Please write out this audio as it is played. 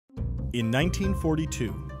In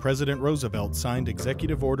 1942, President Roosevelt signed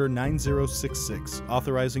Executive Order 9066,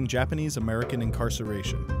 authorizing Japanese American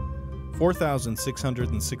incarceration.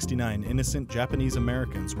 4,669 innocent Japanese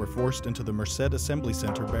Americans were forced into the Merced Assembly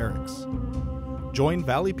Center barracks. Join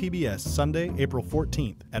ValleyPBS Sunday, April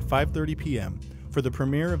 14th at 5:30 p.m. for the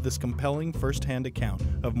premiere of this compelling first-hand account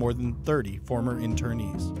of more than 30 former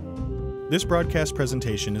internees. This broadcast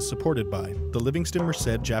presentation is supported by the Livingston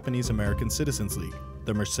Merced Japanese American Citizens League,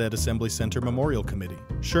 the Merced Assembly Center Memorial Committee,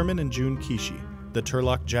 Sherman and June Kishi, the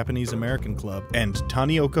Turlock Japanese American Club, and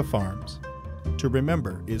Tanioka Farms. To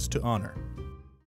remember is to honor.